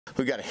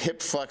We got a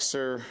hip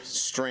flexor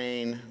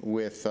strain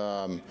with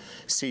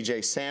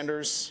C.J.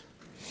 Sanders,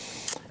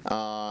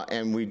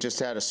 and we just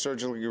had a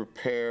surgically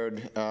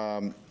repaired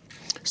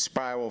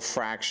spiral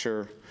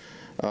fracture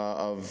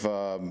of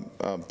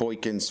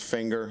Boykin's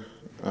finger.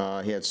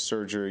 He had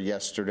surgery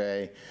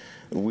yesterday.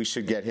 We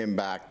should get him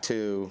back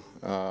too,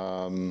 you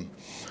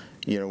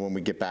know, when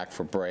we get back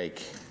for break.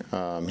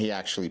 He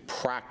actually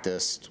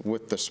practiced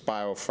with the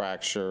spiral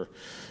fracture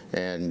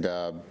and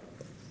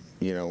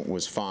you know,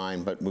 was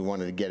fine, but we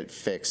wanted to get it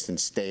fixed and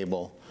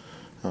stable.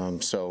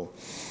 So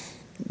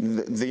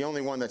the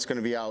only one that's going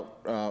to be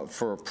out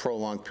for a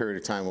prolonged period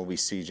of time will be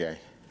CJ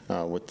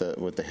with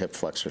the hip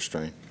flexor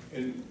strain.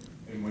 And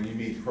when you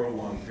mean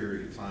prolonged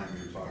period of time,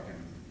 you're talking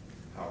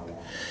how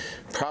long?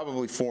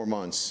 Probably 4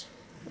 months.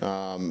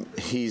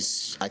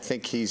 I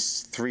think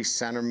he's 3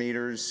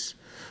 centimeters,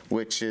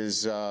 which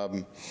is,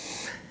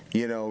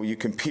 you know, you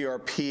can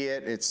PRP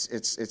it.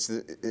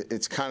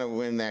 It's kind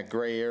of in that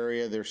gray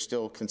area. They're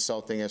still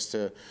consulting as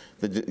to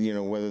you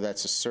know, whether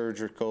that's a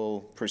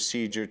surgical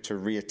procedure to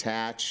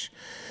reattach,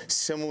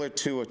 similar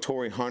to a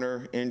Torrey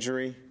Hunter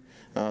injury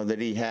that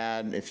he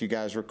had, if you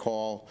guys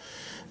recall.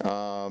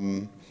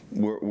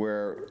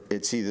 Where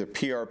it's either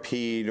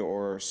PRP'd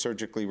or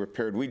surgically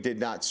repaired. We did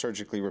not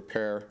surgically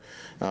repair,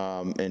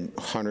 and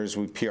Hunter's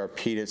we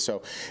PRP'd it.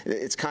 So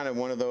it's kind of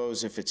one of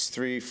those, if it's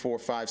 3, 4,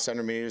 5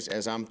 centimeters,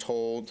 as I'm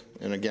told,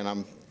 and again,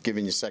 I'm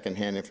giving you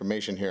secondhand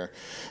information here,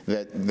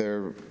 that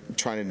they're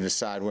trying to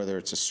decide whether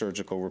it's a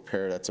surgical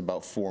repair. That's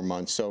about 4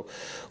 months. So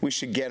we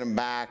should get him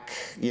back,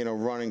 you know,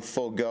 running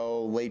full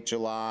go late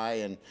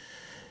July, and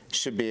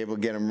should be able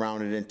to get him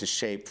rounded into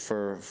shape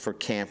for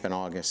camp in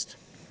August.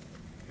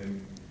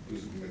 And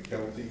is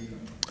McKelty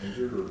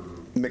injured, or?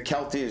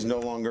 McKelty is no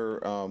longer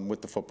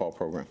with the football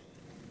program.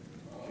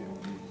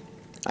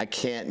 I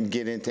can't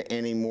get into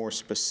any more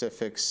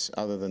specifics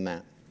other than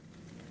that.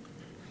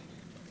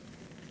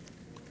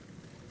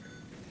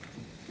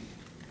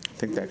 I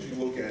think that. What did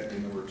you look at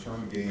in the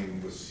return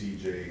game with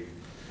CJ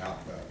out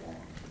that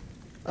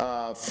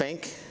long?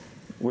 Fink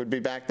would be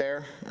back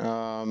there.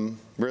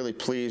 Really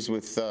pleased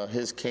with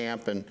his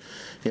camp and,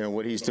 you know,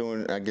 what he's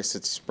doing. I guess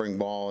it's spring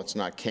ball, it's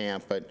not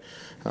camp, but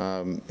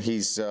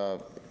he's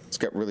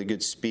got really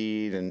good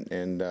speed,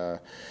 and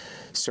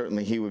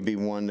certainly he would be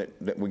one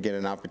that would get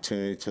an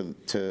opportunity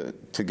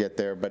to get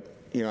there. But,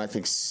 you know, I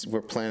think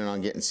we're planning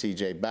on getting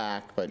CJ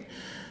back, but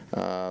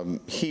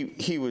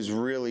he was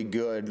really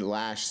good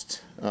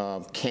last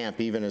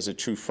camp, even as a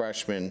true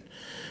freshman,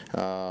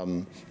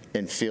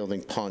 in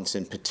fielding punts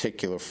in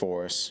particular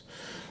for us.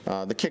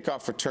 The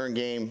kickoff return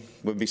game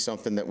would be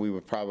something that we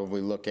would probably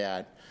look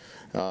at.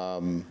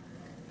 You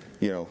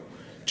know,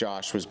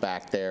 Josh was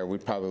back there.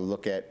 We'd probably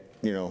look at,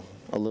 you know,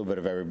 a little bit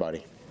of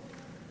everybody.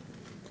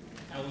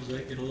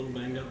 Alizé get a little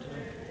banged up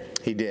today?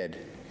 He did.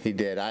 He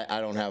did.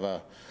 I don't have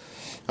a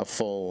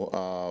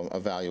full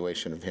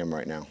evaluation of him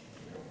right now.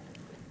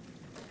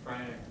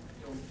 Brian,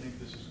 I don't think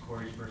this is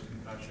Corey's first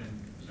concussion.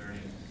 Is there any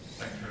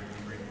factor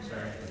of injury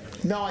concern?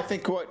 No, I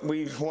think what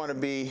we want to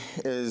be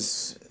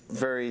is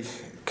very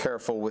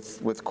careful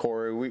with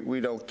Corey.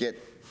 We don't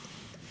get,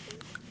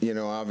 you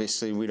know,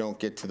 obviously we don't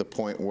get to the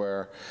point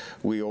where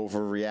we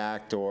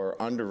overreact or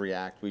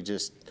underreact. We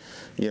just,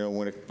 you know,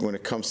 when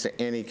it comes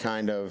to any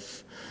kind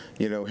of,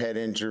 you know, head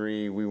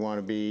injury, we want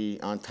to be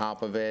on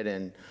top of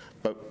it.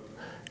 But,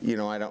 you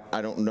know,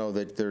 I don't know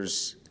that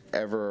there's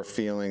ever a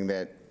feeling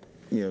that,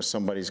 you know,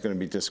 somebody's going to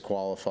be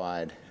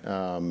disqualified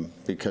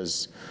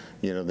because,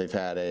 you know, they've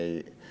had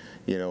a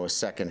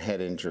second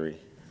head injury.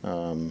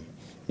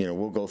 You know,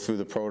 we'll go through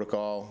the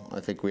protocol. I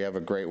think we have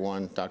a great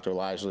one. Dr.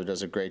 Leisler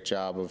does a great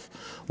job of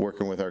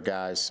working with our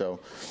guys. So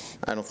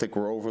I don't think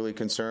we're overly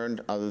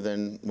concerned, other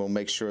than we'll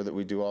make sure that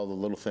we do all the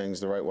little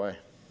things the right way.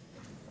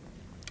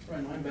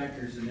 Brian,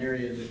 linebacker is an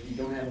area that you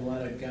don't have a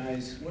lot of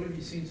guys. What have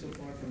you seen so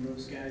far from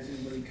those guys?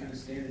 Anybody kind of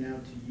standing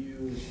out to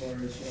you as far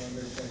as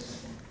their play so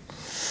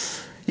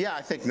far? Yeah,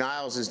 I think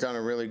Niles has done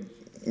a really,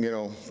 you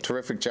know,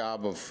 terrific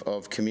job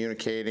of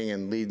communicating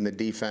and leading the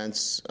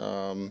defense.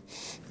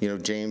 You know,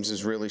 James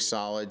is really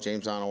solid,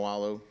 James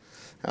Anawalu.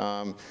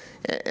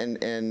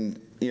 And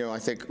you know, I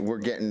think we're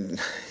getting,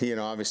 you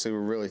know, obviously we're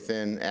really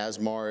thin.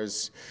 Asmar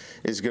is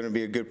going to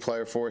be a good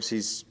player for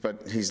us.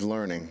 But he's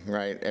learning,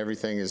 right?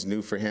 Everything is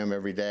new for him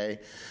every day.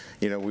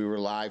 You know, we were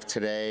live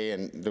today,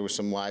 and there was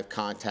some live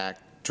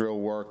contact drill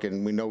work,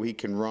 and we know he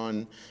can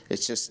run.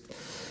 It's just,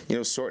 you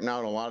know, sorting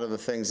out a lot of the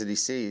things that he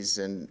sees,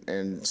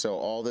 and so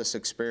all this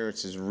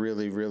experience is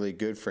really, really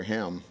good for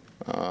him.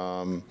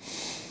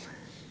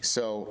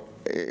 So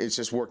it's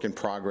just work in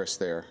progress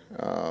there.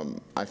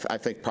 I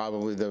think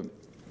probably the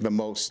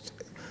most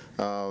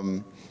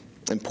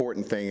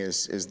important thing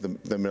is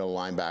the middle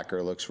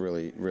linebacker looks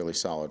really, really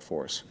solid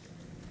for us.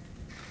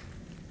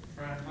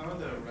 Brian, how are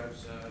the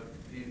reps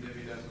being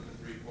divvied up with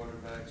the 3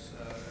 quarterbacks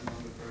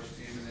among the first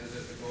team? And is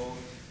it the goal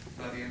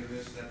by the end of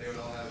this that they would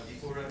all have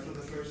equal reps with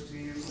the first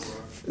team?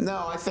 Or?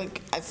 No, I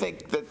think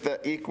that the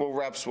equal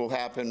reps will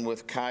happen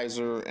with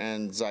Kaiser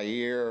and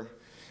Zaire.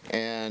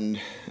 and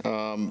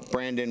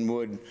Brandon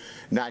would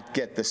not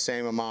get the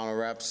same amount of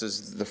reps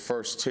as the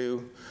first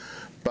two,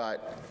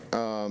 but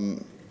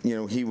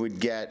he would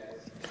get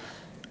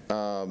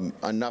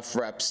enough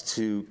reps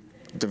to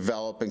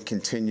develop and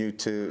continue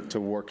to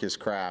work his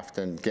craft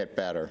and get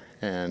better.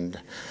 And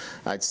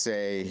I'd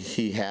say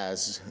he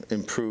has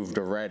improved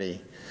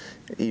already,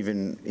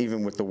 even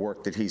with the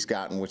work that he's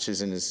gotten, which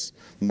isn't as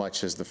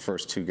much as the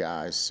first two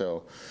guys.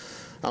 So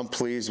I'm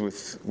pleased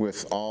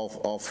with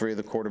all three of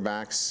the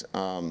quarterbacks.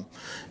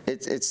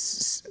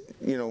 It's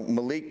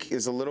Malik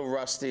is a little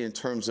rusty in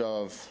terms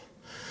of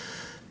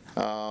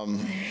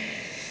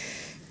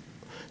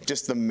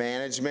just the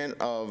management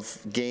of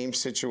game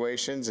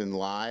situations and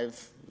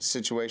live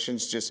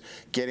situations, just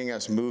getting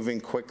us moving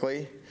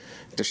quickly.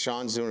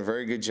 Deshaun's doing a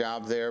very good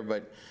job there,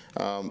 but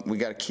we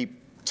got to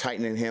keep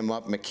tightening him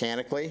up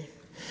mechanically.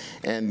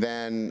 And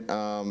then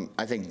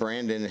I think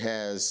Brandon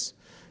has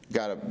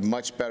got a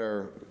much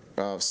better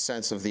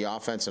sense of the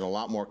offense and a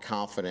lot more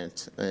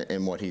confident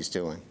in what he's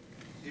doing.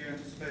 Do you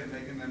anticipate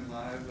making them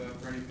live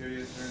for any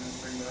period during the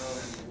spring though,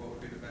 and what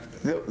would be the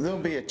benefit? There'll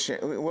be a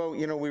chance. Well,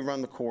 we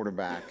run the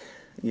quarterback,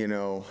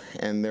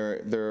 and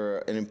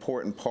they're an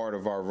important part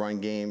of our run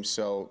game,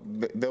 so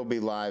they'll be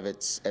live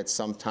at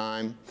some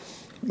time.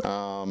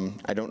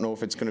 I don't know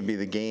if it's going to be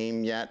the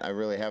game yet. I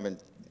really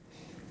haven't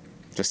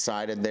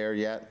decided there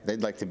yet.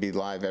 They'd like to be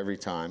live every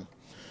time.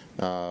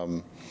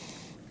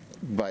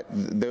 But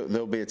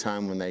there'll be a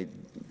time when they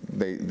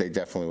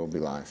definitely will be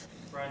live.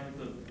 Brian,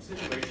 with the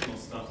situational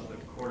stuff with the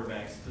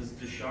quarterbacks, does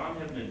Deshaun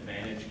have an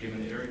advantage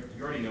given that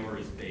you already know where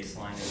his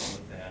baseline is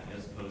with that,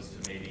 as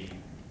opposed to maybe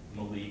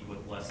Malik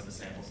with less of a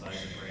sample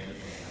size and Brandon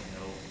with kind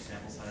of no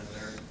sample size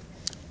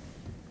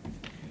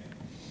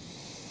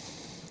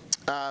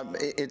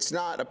there? It's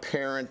not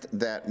apparent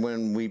that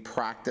when we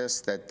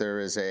practice that there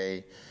is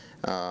a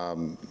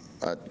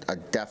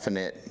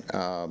definite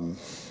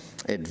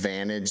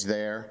advantage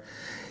there.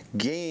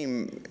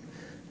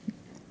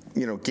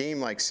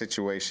 Game-like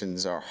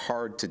situations are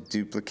hard to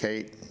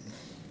duplicate.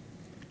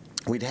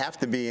 We'd have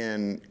to be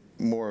in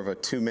more of a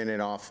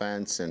 2-minute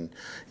offense and,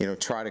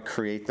 try to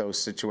create those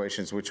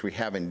situations, which we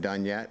haven't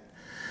done yet.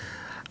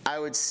 I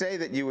would say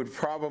that you would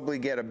probably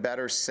get a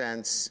better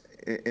sense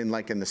in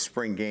the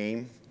spring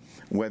game,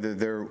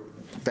 whether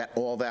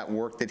all that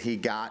work that he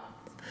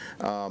got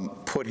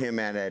put him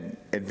at an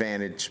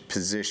advantage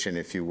position,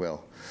 if you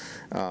will.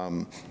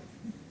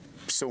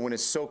 So when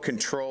it's so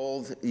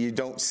controlled, you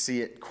don't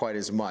see it quite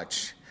as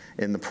much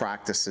in the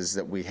practices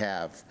that we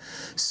have.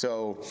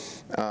 So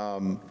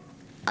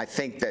I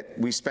think that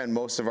we spend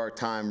most of our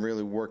time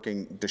really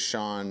working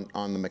Deshaun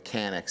on the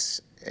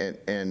mechanics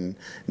and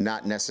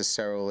not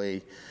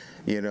necessarily,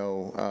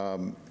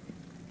 the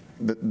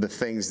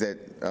things that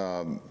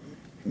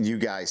you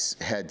guys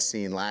had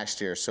seen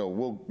last year. So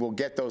we'll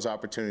get those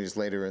opportunities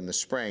later in the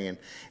spring,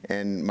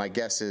 and my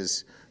guess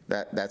is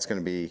that that's going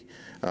to be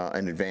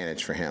an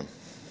advantage for him.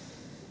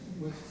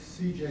 With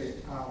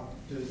CJ out,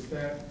 does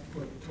that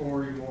put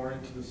Torrey more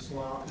into the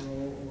slot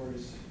role, or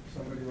is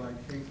somebody like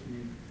Fink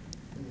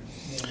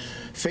more?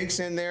 Fink's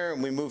in there,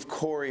 and we moved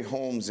Corey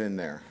Holmes in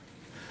there.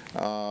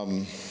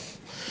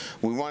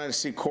 We wanted to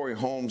see Corey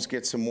Holmes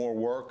get some more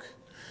work,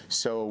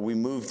 so we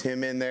moved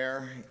him in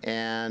there,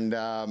 and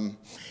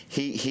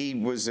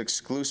he was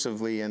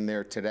exclusively in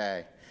there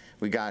today.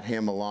 We got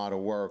him a lot of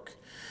work.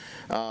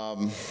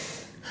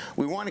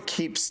 We want to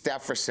keep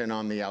Stefferson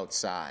on the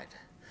outside.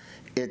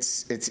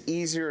 It's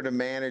easier to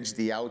manage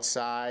the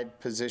outside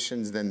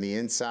positions than the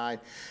inside.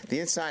 The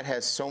inside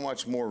has so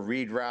much more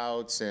read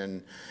routes,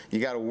 and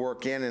you got to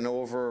work in and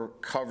over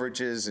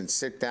coverages and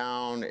sit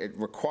down. It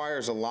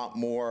requires a lot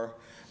more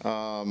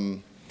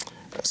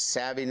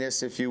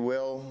savviness, if you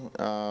will.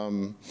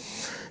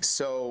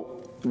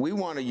 So we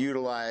want to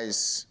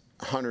utilize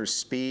Hunter's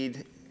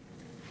speed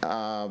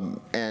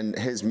and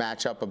his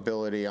matchup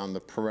ability on the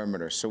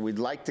perimeter. So we'd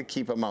like to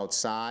keep him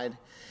outside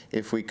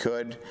if we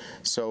could.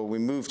 So we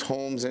moved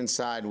Holmes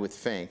inside with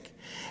Fink,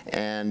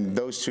 and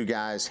those two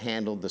guys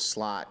handled the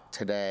slot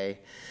today.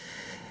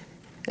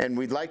 And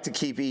we'd like to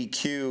keep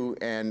EQ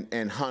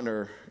and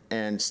Hunter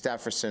and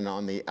Stefferson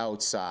on the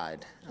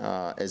outside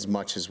as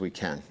much as we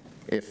can,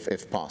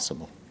 if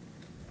possible.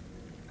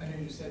 I know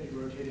you said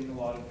you're rotating a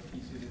lot of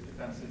pieces of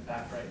defensive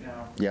back right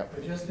now. Yep.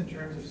 But just in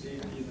terms of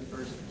safety in the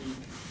first week,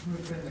 who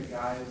have been the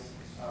guys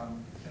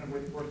kind of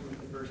working with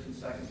the first and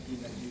second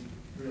team that you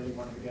really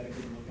wanted to get a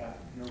good look at?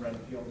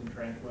 Redfield and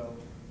Tranquil,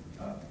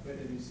 but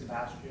maybe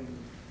Sebastian,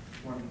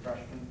 one of the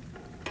freshmen.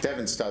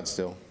 Devin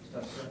Studstill.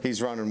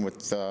 He's running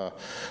with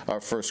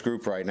our first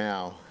group right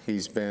now.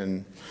 He's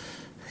been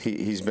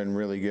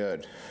really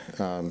good.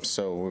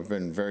 So we've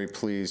been very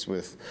pleased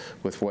with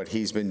what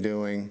he's been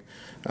doing,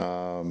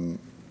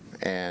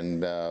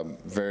 and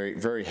very,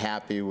 very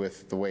happy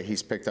with the way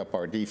he's picked up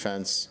our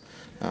defense.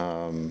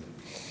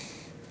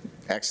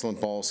 Excellent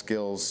ball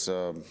skills,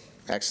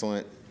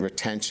 excellent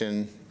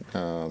retention.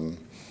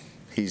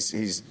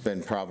 He's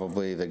been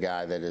probably the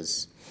guy that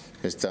has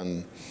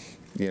done,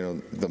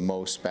 the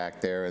most back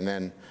there. And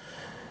then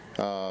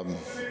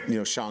you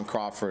know, Sean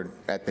Crawford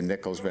at the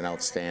nickel's been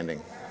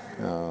outstanding.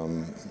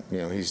 You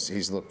know,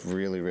 he's looked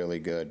really, really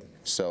good.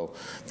 So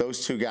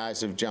those two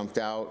guys have jumped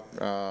out.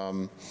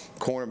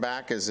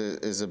 Cornerback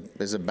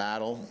is a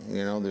battle.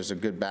 You know, there's a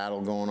good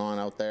battle going on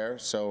out there.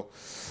 So,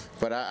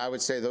 but I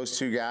would say those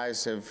two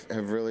guys have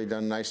really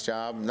done a nice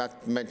job.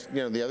 Not meant,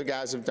 you know, the other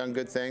guys have done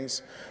good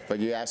things, but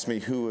you asked me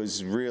who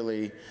has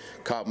really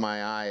caught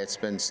my eye. It's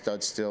been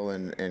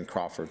Studstill and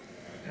Crawford.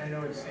 And I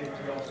know it's safety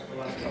also for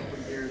the last couple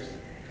of years,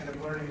 kind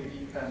of learning the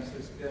defense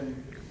has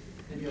been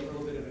maybe a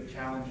little bit of a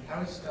challenge.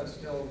 How is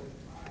Studstill,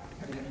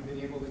 I mean, have you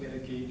been able to get a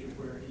gauge of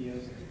where he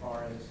is as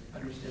far as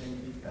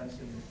understanding the defense?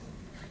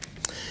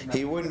 And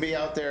He wouldn't be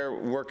out there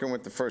working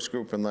with the first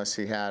group unless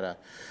he had a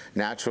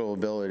natural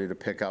ability to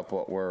pick up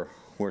what we're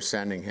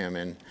sending him,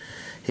 and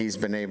he's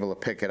been able to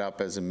pick it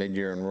up as a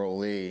mid-year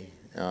enrollee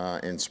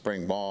in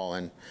spring ball,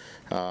 and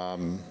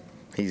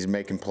he's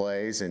making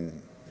plays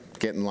and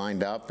getting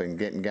lined up and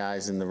getting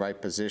guys in the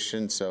right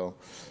position, so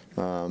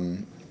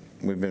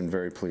we've been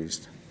very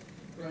pleased.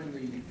 Brian,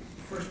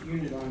 the first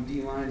unit on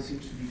D-line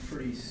seems to be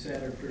pretty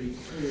set or pretty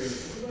clear.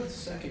 What about the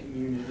second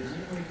unit? Is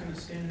anybody kind of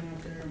standing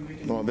out there and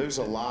making? Well, there's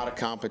a lot of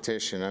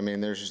competition. I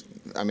mean,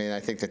 I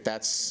think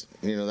that's,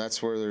 you know,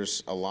 that's where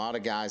there's a lot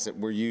of guys that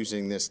we're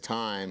using this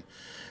time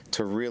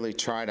to really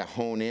try to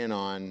hone in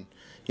on,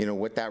 you know,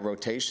 what that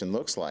rotation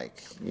looks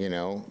like. You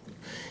know,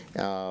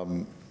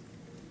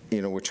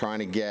 we're trying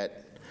to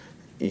get,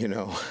 you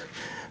know,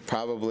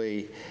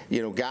 probably,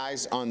 you know,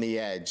 guys on the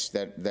edge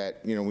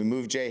that you know, we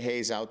moved Jay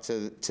Hayes out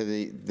to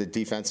the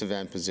defensive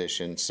end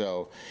position.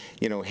 So,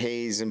 you know,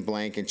 Hayes and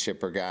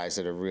Blankenship are guys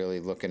that are really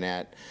looking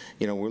at,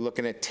 you know, we're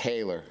looking at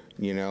Taylor.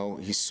 You know,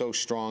 he's so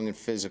strong and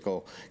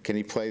physical. Can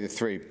he play the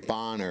three?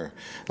 Bonner,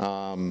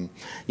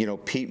 you know,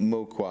 Pete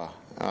Mukwa.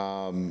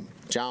 John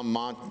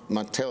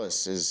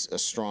Montillis is a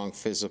strong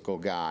physical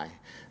guy.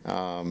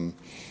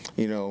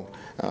 You know,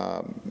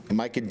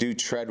 Micah Dew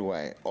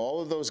Treadway.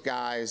 All of those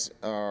guys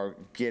are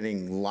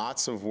getting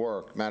lots of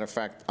work. Matter of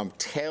fact, I'm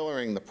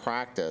tailoring the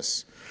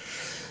practice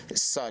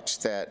such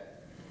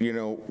that, you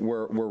know,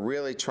 we're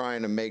really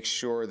trying to make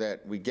sure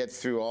that we get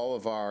through all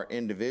of our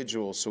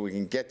individuals so we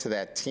can get to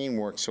that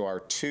teamwork so our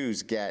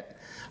twos get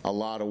a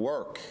lot of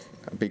work,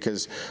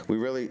 because we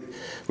really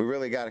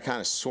got to kind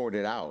of sort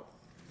it out.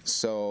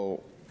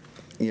 So,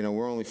 you know,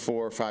 we're only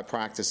 4 or 5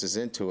 practices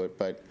into it,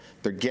 but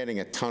they're getting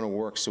a ton of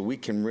work so we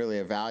can really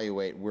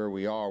evaluate where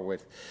we are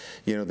with,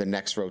 you know, the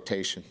next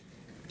rotation.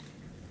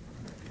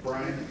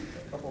 Brian,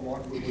 a couple more.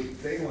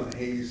 With Dalen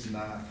Hayes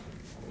not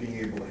being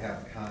able to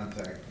have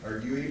contact, are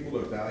you able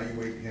to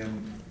evaluate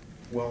him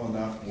well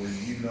enough where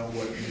you know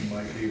what he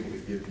might be able to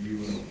give you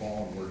in the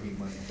fall and where he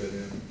might fit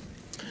in?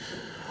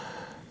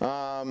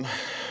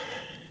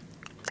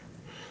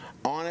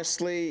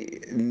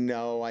 Honestly,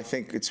 no. I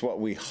think it's what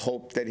we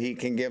hope that he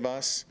can give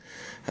us.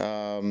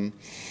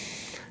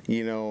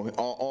 You know,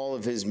 all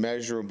of his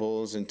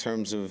measurables in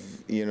terms of,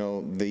 you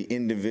know, the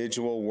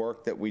individual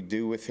work that we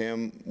do with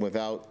him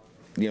without,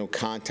 you know,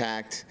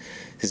 contact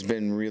has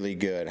been really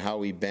good.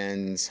 How he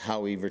bends,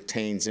 how he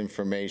retains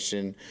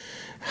information,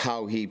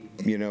 how he,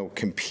 you know,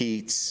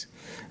 competes.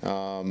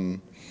 You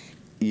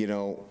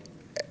know,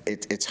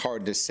 it's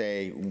hard to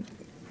say.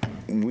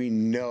 We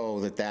know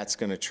that that's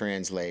going to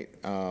translate.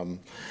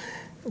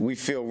 We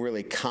feel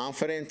really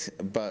confident,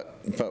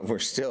 but we're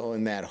still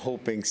in that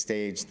hoping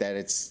stage that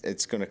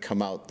it's going to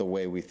come out the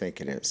way we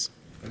think it is.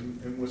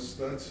 And with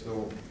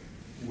Studstill,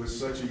 with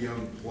such a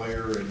young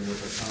player and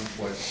with a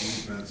complex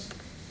defense,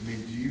 I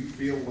mean, do you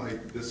feel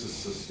like this is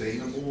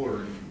sustainable, or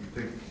do you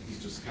think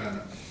he's just kind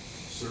of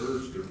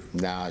surged? Or?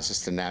 No, it's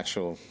just a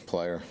natural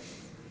player.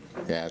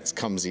 Yeah, it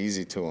comes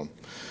easy to him.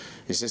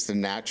 He's just a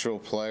natural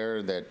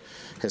player that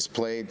has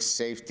played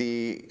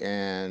safety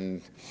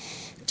and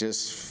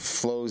just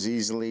flows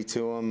easily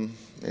to him.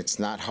 It's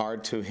not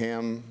hard to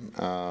him.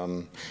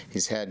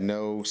 He's had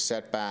no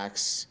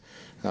setbacks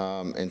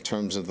in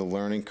terms of the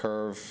learning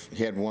curve.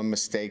 He had one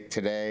mistake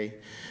today,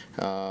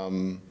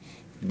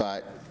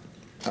 but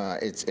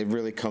it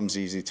really comes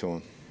easy to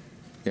him.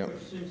 Yep.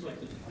 It seems like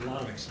there's a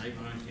lot of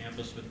excitement on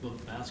campus with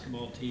both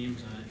basketball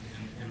teams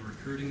and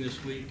recruiting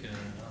this week.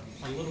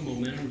 A little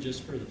momentum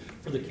just for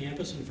the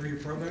campus and for your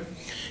program?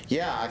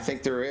 Yeah, I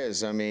think there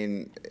is. I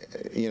mean,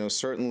 you know,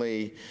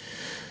 certainly,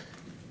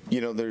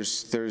 you know,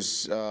 there's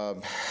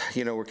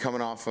you know, we're coming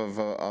off of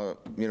a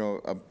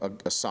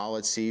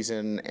solid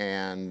season,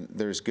 and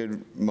there's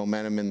good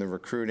momentum in the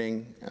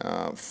recruiting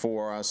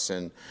for us.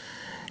 And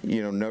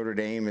you know, Notre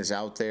Dame is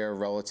out there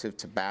relative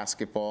to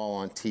basketball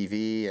on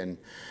TV, and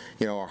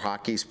you know, our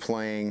hockey's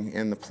playing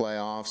in the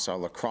playoffs. Our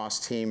lacrosse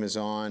team is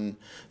on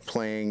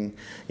playing,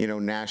 you know,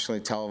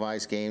 nationally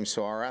televised games.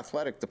 So our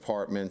athletic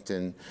department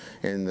and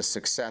the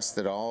success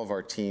that all of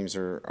our teams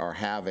are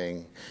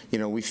having, you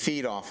know, we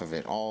feed off of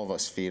it. All of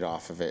us feed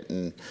off of it,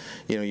 and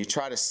you know, you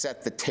try to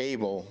set the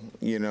table,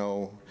 you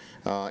know,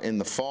 in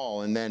the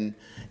fall, and then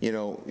you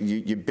know,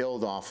 you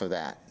build off of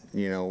that.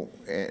 You know,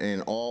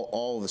 and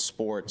all the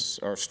sports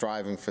are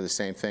striving for the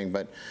same thing.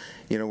 But,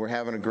 you know, we're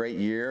having a great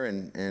year,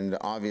 and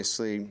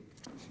obviously,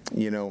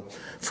 you know,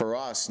 for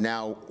us,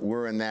 now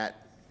we're in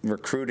that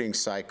recruiting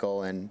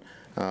cycle, and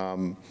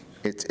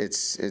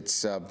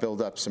it's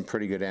built up some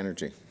pretty good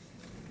energy.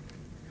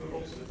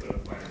 Coach, just to put a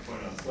finer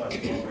point on Slash,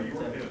 were you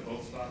working at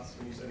both spots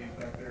when you said he's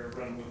back there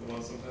running with the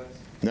one sometimes?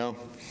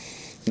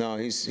 No,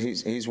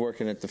 he's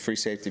working at the free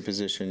safety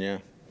position, yeah.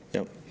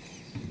 Yep.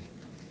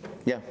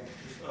 Yeah.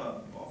 Just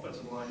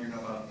offensive line, you're now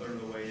about a third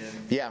of the way in.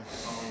 Yeah.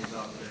 Collins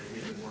out today,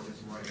 he's been working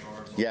some right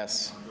guards.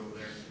 Yes. Over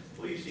there.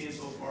 What are you seeing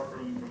so far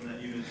from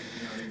that unit?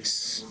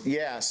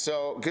 Yeah,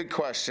 so good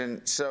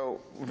question.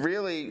 So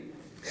really,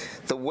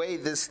 the way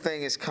this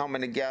thing is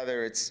coming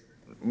together,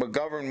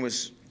 McGovern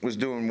was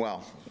doing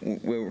well.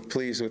 We were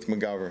pleased with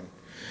McGovern.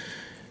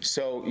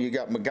 So you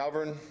got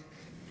McGovern,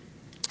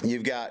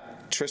 you've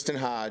got Tristan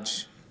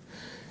Hodge,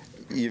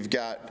 you've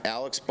got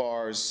Alex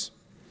Bars,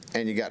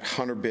 and you got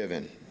Hunter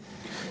Bivin.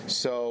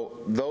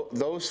 So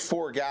those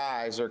four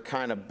guys are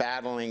kind of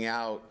battling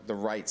out the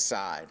right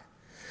side.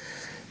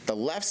 The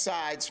left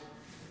side's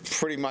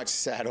pretty much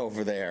set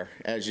over there,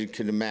 as you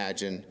can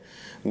imagine,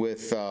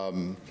 with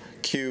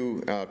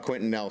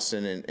Quentin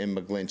Nelson and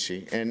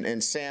McGlinchey,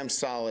 and Sam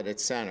solid at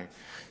center.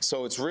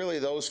 So it's really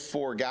those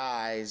four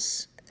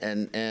guys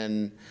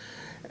and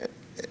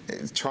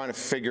trying to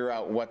figure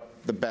out what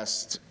the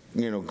best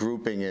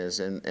grouping is,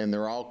 and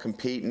they're all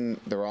competing,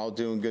 they're all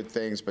doing good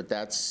things, but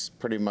that's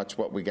pretty much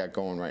what we got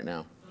going right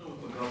now.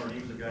 McGovern,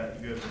 he was a guy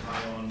that you guys were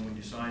high on when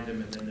you signed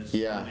him, and then it's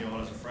early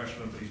on as a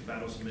freshman, but he's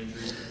battled some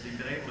injuries. Has he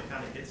been able to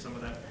kind of get some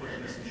of that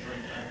quickness and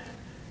strength that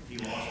he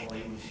lost while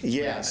he was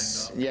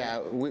Yes,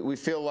 yeah, we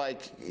feel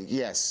like,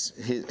 yes,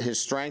 his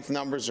strength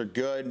numbers are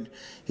good.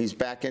 He's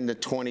back into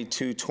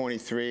 22,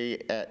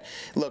 23.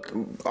 Look,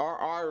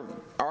 our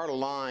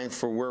line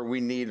for where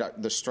we need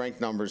the strength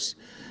numbers,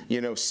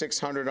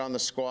 600 on the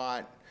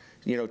squat,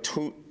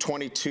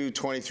 22,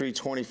 23,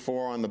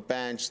 24 on the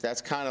bench.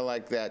 That's kind of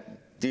like that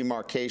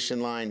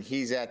demarcation line.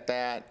 He's at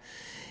that.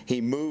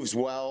 He moves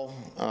well.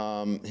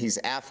 He's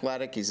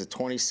athletic. He's a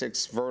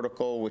 26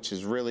 vertical, which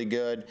is really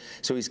good.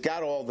 So he's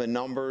got all the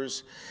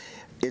numbers.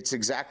 It's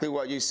exactly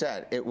what you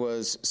said. It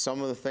was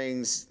some of the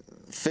things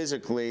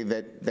physically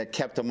that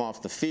kept him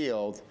off the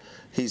field.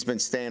 He's been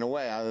staying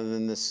away, other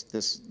than this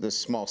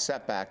small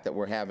setback that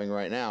we're having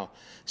right now.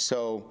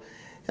 So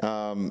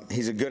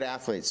he's a good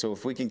athlete. So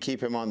if we can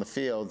keep him on the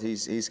field,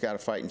 he's got a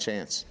fighting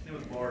chance. And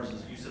with Bars,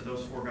 you said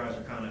those four guys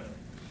are kind of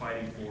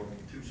fighting for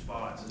two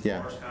spots. Is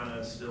Bars kind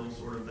of still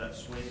sort of that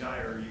swing guy,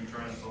 or are you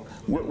trying to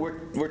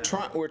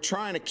focus? We're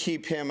trying to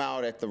keep him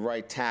out at the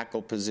right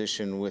tackle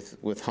position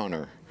with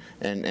Hunter,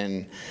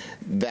 and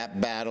that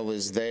battle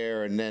is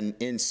there. And then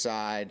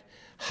inside,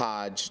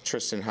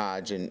 Tristan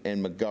Hodge and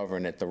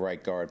McGovern at the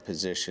right guard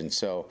position.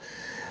 So,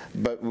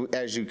 but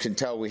as you can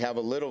tell, we have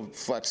a little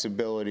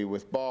flexibility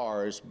with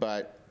Bars,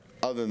 but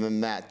other than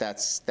that,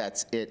 that's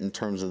it in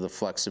terms of the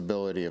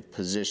flexibility of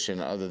position,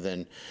 other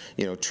than,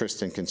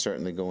 Tristan can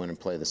certainly go in and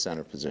play the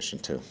center position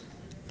too.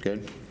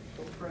 Good?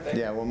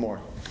 Yeah, one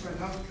more.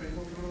 How's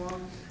Trinkle coming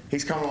along?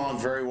 He's coming along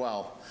very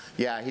well.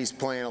 Yeah, he's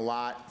playing a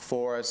lot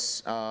for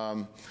us.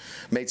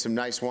 Made some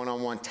nice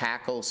one-on-one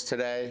tackles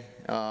today,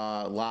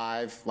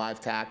 live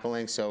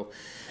tackling. So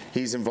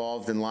he's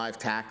involved in live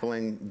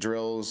tackling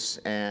drills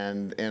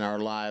and in our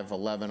live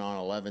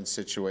 11-on-11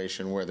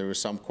 situation where there was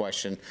some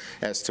question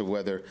as to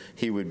whether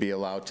he would be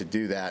allowed to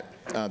do that.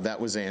 That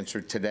was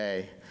answered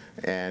today,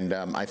 and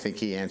I think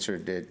he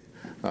answered it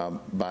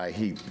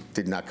he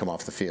did not come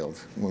off the field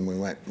when we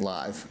went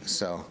live.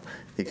 So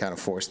he kind of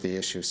forced the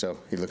issue, so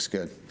he looks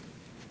good.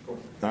 Cool.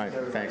 All right,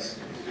 thanks.